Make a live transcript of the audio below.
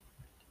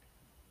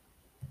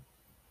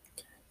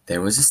There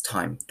was this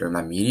time during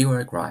my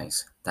meteoric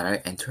rise that I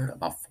entered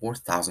about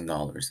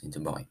 $4,000 into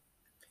Boeing.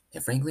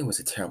 It frankly was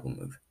a terrible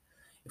move.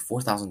 A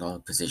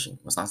 $4,000 position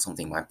was not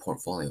something my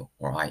portfolio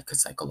or I could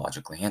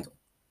psychologically handle.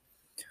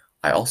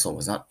 I also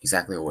was not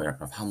exactly aware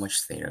of how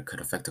much Thayer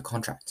could affect the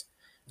contract,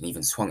 and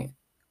even swung it.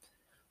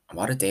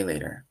 About a day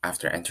later,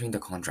 after entering the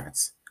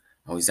contracts,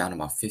 I was down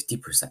about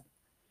 50%.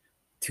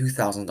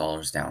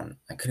 $2,000 down,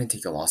 I couldn't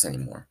take the loss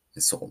anymore,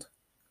 and sold.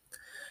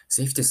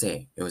 Safe to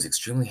say, it was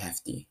extremely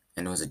hefty,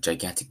 and it was a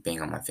gigantic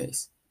bang on my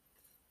face.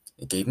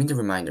 It gave me the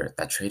reminder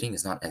that trading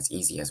is not as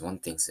easy as one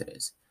thinks it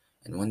is,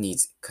 and one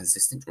needs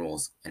consistent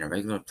rules and a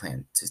regular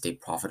plan to stay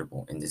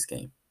profitable in this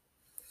game.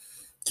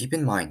 Keep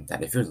in mind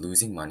that if you're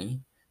losing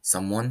money,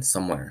 someone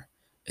somewhere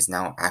is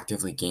now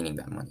actively gaining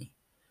that money.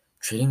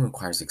 Trading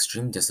requires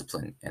extreme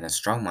discipline and a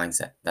strong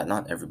mindset that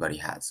not everybody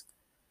has.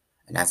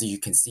 And as you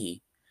can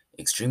see,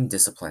 extreme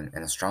discipline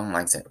and a strong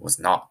mindset was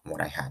not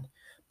what I had,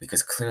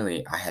 because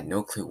clearly I had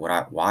no clue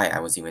why I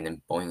was even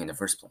in Boeing in the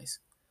first place.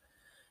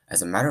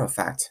 As a matter of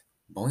fact,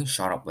 Boeing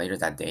shot up later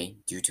that day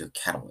due to a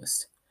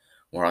catalyst,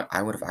 where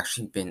I would have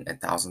actually been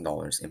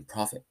 $1,000 in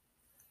profit.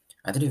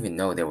 I didn't even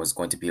know there was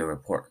going to be a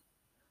report.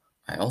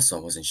 I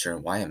also wasn't sure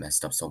why I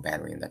messed up so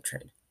badly in that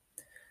trade.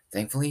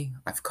 Thankfully,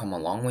 I've come a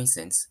long way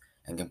since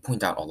and can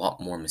point out a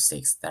lot more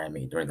mistakes that I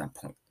made during that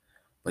point.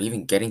 But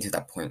even getting to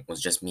that point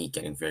was just me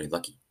getting very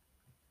lucky.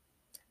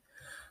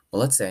 But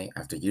let's say,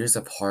 after years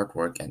of hard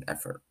work and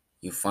effort,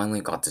 you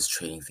finally got this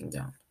trading thing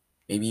down.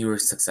 Maybe you were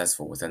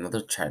successful with another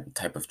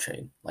type of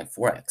trade, like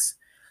Forex,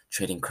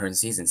 trading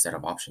currencies instead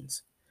of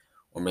options.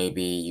 Or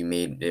maybe you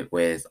made it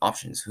with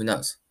options, who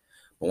knows?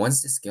 But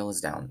once the scale is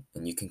down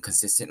and you can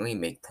consistently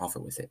make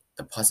profit with it,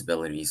 the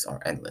possibilities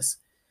are endless.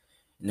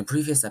 In the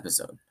previous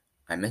episode,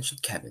 I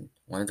mentioned Kevin,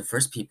 one of the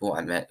first people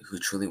I met who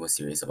truly was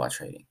serious about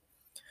trading.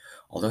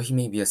 Although he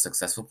may be a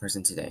successful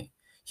person today,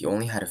 he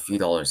only had a few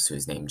dollars to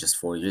his name just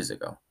 4 years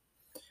ago.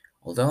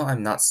 Although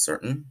I'm not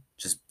certain,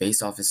 just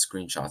based off his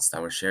screenshots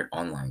that were shared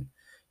online,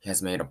 he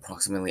has made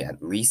approximately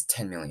at least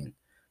 10 million,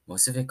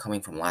 most of it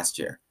coming from last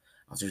year,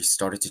 after he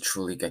started to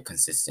truly get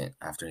consistent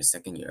after his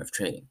second year of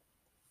trading.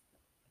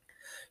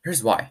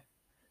 Here's why.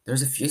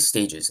 There's a few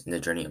stages in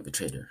the journey of a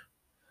trader.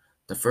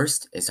 The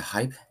first is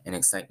hype and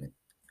excitement.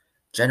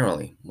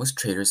 Generally, most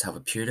traders have a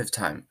period of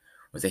time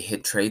where they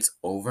hit trades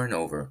over and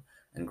over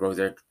and grow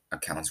their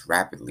accounts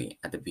rapidly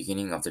at the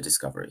beginning of the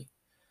discovery.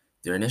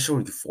 Their initial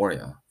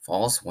euphoria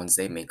falls once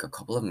they make a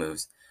couple of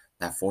moves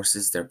that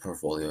forces their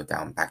portfolio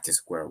down back to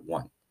square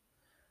one.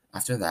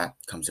 After that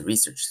comes the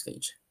research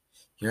stage.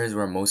 Here is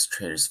where most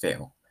traders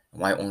fail,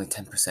 and why only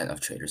 10%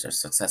 of traders are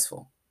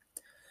successful.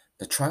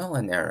 The trial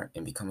and error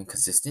in becoming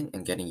consistent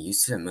and getting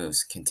used to the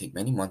moves can take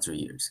many months or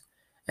years,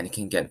 and it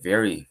can get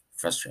very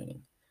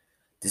frustrating.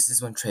 This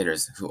is when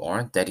traders who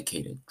aren't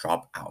dedicated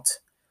drop out,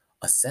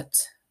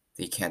 accept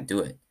they can't do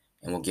it,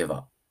 and will give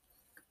up.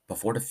 But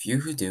for the few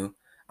who do,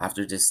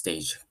 after this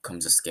stage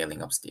comes a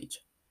scaling up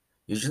stage.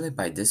 Usually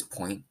by this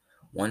point,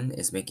 one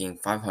is making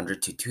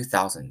 500 to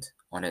 2,000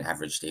 on an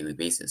average daily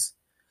basis.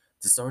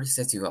 This already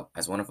sets you up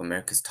as one of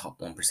America's top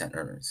 1%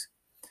 earners.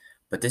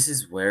 But this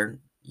is where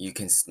you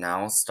can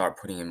now start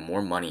putting in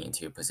more money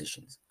into your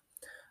positions.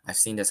 I've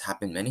seen this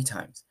happen many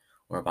times,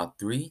 where about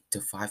 3 to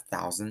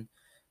 5,000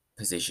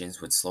 positions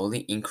would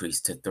slowly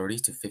increase to 30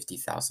 to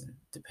 50,000,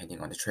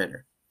 depending on the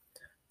trader.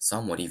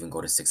 Some would even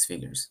go to six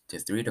figures, to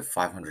 3 to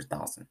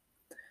 500,000.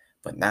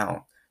 But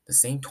now, the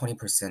same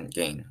 20%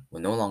 gain will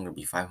no longer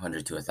be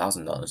 $500 to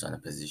 $1,000 on a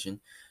position,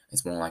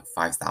 it's more like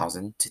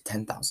 5,000 to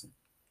 10,000.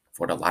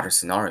 For the latter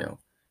scenario,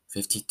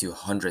 50 to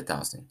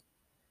 100,000.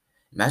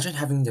 Imagine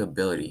having the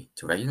ability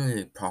to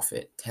regularly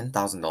profit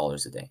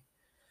 $10,000 a day.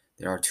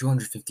 There are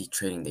 250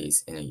 trading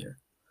days in a year.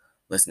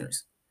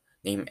 Listeners,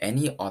 name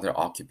any other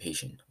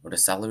occupation where the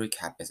salary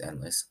cap is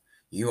endless,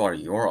 you are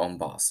your own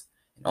boss,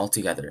 and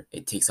altogether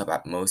it takes up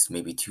at most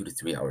maybe 2 to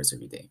 3 hours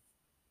every day.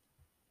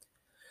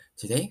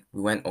 Today,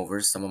 we went over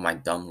some of my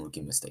dumb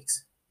rookie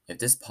mistakes. If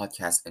this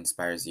podcast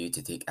inspires you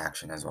to take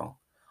action as well,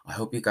 I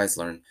hope you guys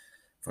learn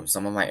from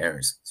some of my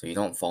errors so you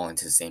don't fall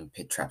into the same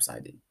pit traps I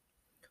did.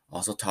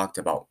 Also talked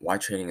about why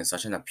trading is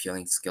such an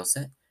appealing skill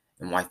set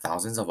and why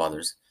thousands of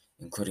others,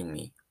 including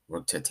me,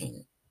 work to attain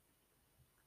it.